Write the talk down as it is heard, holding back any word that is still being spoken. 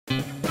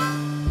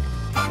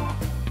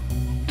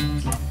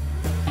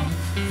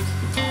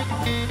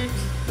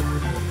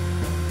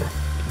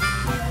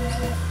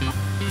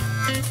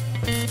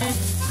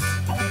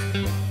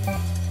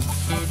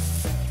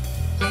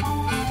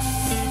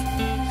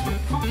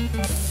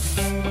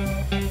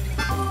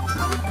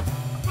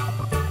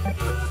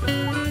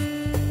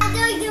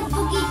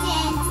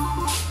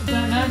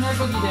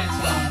boogie dance on.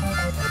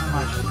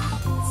 How much?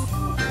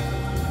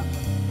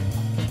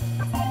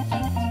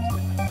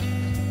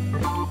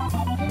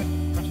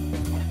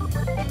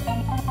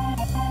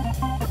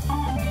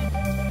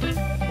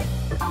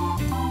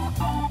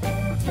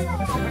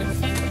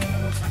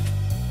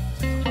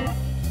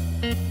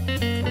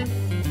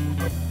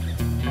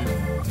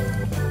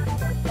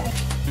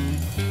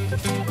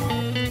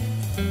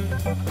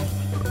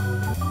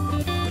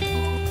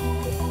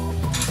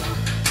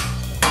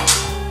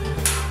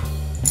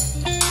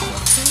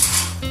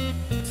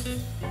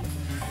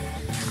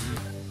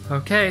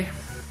 Okay,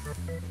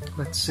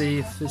 let's see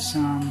if this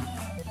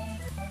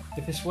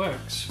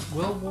works.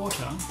 Will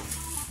water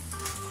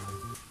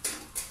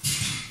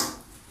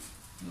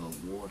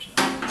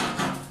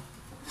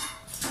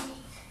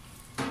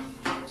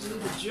do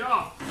the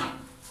job?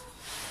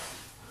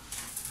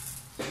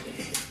 I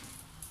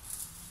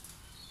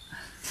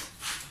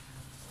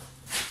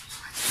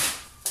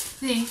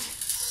think.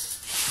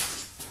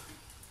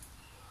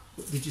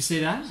 Did you see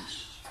that?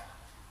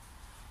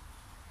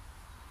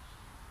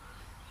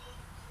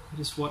 I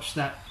just watched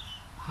that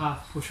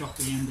half push off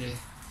the end there.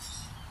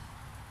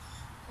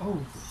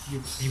 Oh,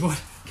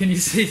 what? Can you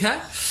see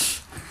that?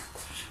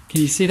 Can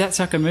you see that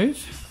sucker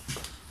move?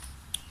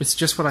 It's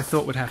just what I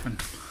thought would happen.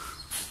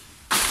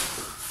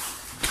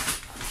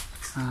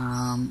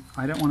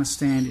 I don't want to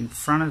stand in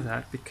front of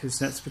that because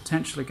that's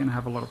potentially going to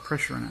have a lot of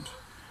pressure in it.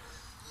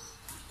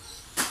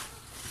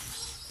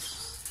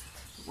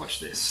 Watch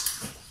this.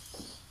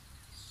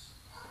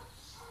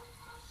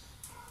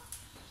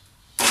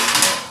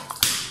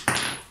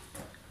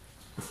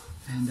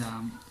 And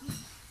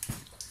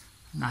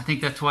I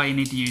think that's why you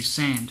need to use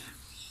sand.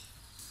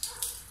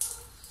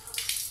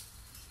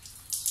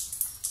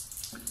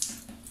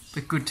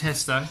 But good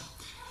test though.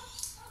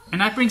 And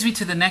that brings me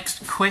to the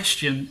next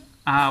question.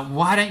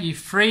 Why don't you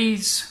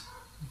freeze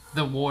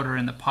the water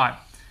in the pipe?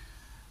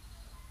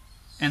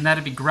 And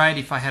that'd be great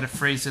if I had a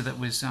freezer that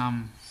was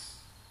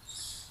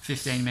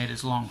 15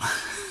 meters long.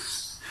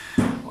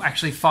 Well,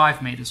 actually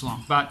 5 meters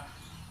long. But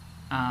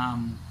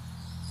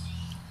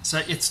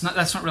so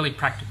that's not really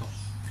practical.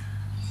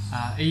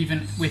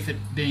 Even with it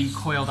being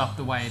coiled up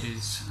the way it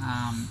is,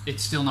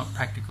 it's still not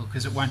practical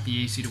because it won't be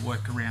easy to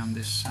work around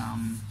this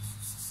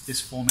this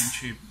forming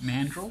tube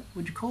mandrel.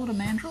 Would you call it a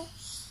mandrel?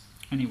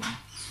 Anyway,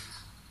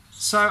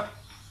 so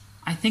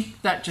I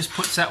think that just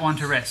puts that one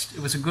to rest.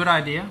 It was a good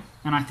idea,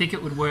 and I think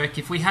it would work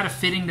if we had a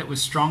fitting that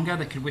was stronger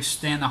that could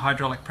withstand the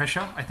hydraulic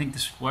pressure. I think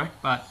this would work,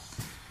 but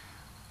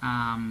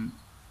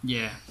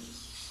yeah,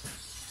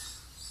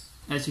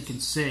 as you can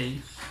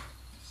see.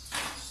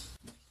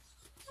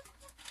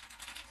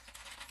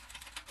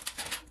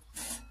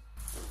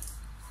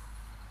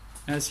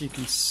 As you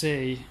can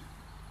see,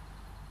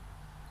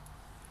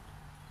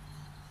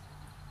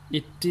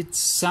 it did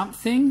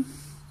something,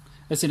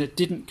 as in it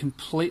didn't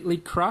completely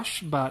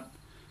crush, but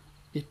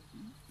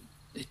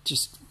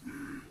it's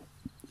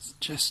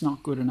just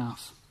not good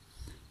enough.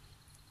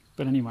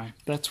 But anyway,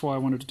 that's why I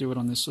wanted to do it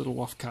on this little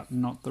offcut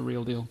and not the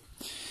real deal.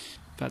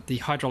 But the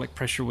hydraulic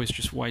pressure was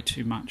just way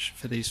too much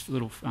for these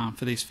little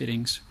for these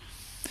fittings.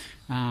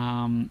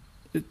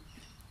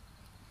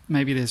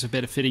 Maybe there's a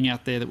better fitting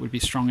out there that would be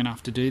strong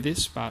enough to do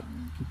this, but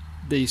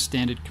these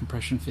standard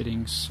compression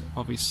fittings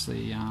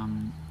obviously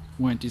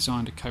weren't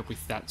designed to cope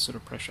with that sort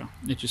of pressure.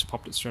 It just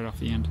popped it straight off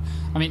the end.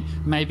 I mean,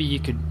 maybe you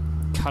could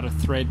cut a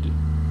thread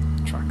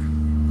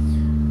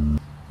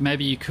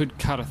Maybe you could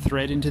cut a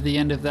thread into the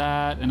end of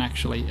that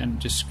and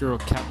just screw a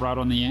cap right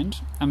on the end.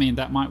 I mean,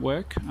 that might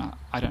work.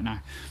 I don't know.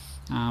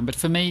 But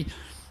for me,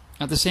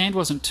 the sand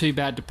wasn't too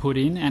bad to put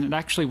in, and it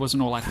actually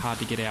wasn't all that hard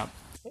to get out.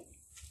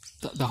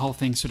 The whole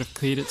thing sort of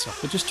cleared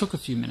itself. It just took a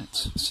few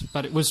minutes,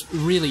 but it was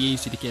really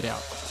easy to get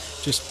out,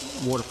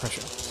 just water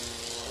pressure.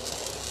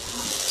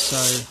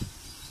 So,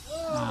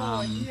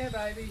 yeah,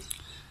 baby.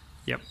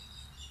 Yep,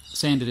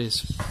 sand it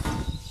is.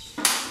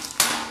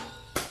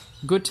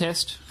 Good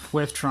test,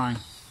 worth trying.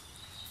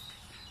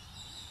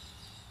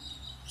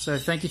 So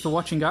thank you for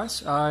watching,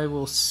 guys. I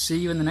will see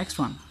you in the next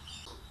one.